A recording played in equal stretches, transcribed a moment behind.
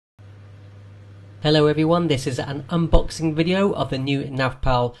Hello everyone, this is an unboxing video of the new NAV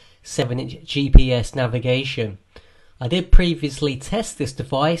 7-inch GPS navigation. I did previously test this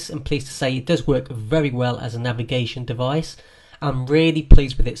device and pleased to say it does work very well as a navigation device. I'm really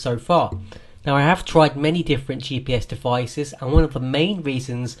pleased with it so far. Now I have tried many different GPS devices, and one of the main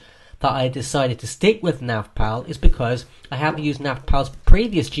reasons that I decided to stick with NAV is because I have used NAV's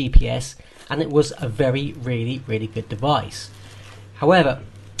previous GPS and it was a really good device. However,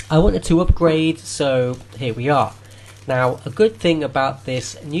 I wanted to upgrade, so here we are. Now, a good thing about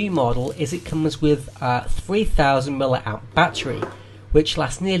this new model is it comes with a 3000 mAh battery, which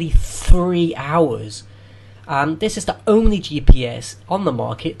lasts nearly 3 hours. This is the only GPS on the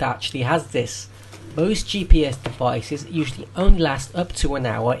market that actually has this. Most GPS devices usually only last up to an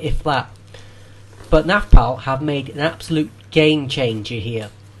hour, if that. But NAV have made an absolute game changer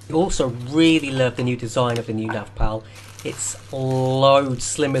here. I also really love the new design of the new NAV. It's loads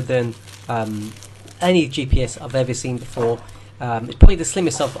slimmer than any GPS I've ever seen before. It's probably the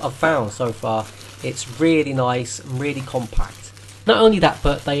slimmest I've found so far. It's really nice and really compact. Not only that,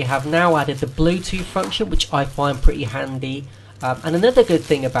 but they have now added the Bluetooth function, which I find pretty handy. And another good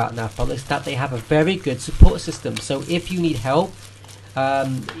thing about NAV is that they have a very good support system. So if you need help,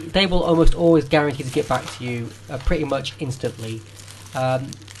 they will almost always guarantee to get back to you pretty much instantly.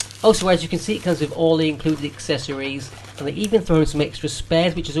 Also, as you can see, it comes with all the included accessories, and they even throw in some extra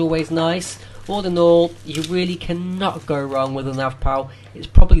spares, which is always nice. All in all, you really cannot go wrong with a NAV. It's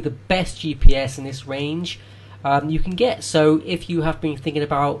probably the best GPS in this range you can get. So if you have been thinking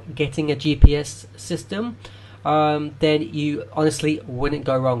about getting a GPS system, then you honestly wouldn't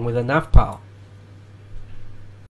go wrong with a NAV.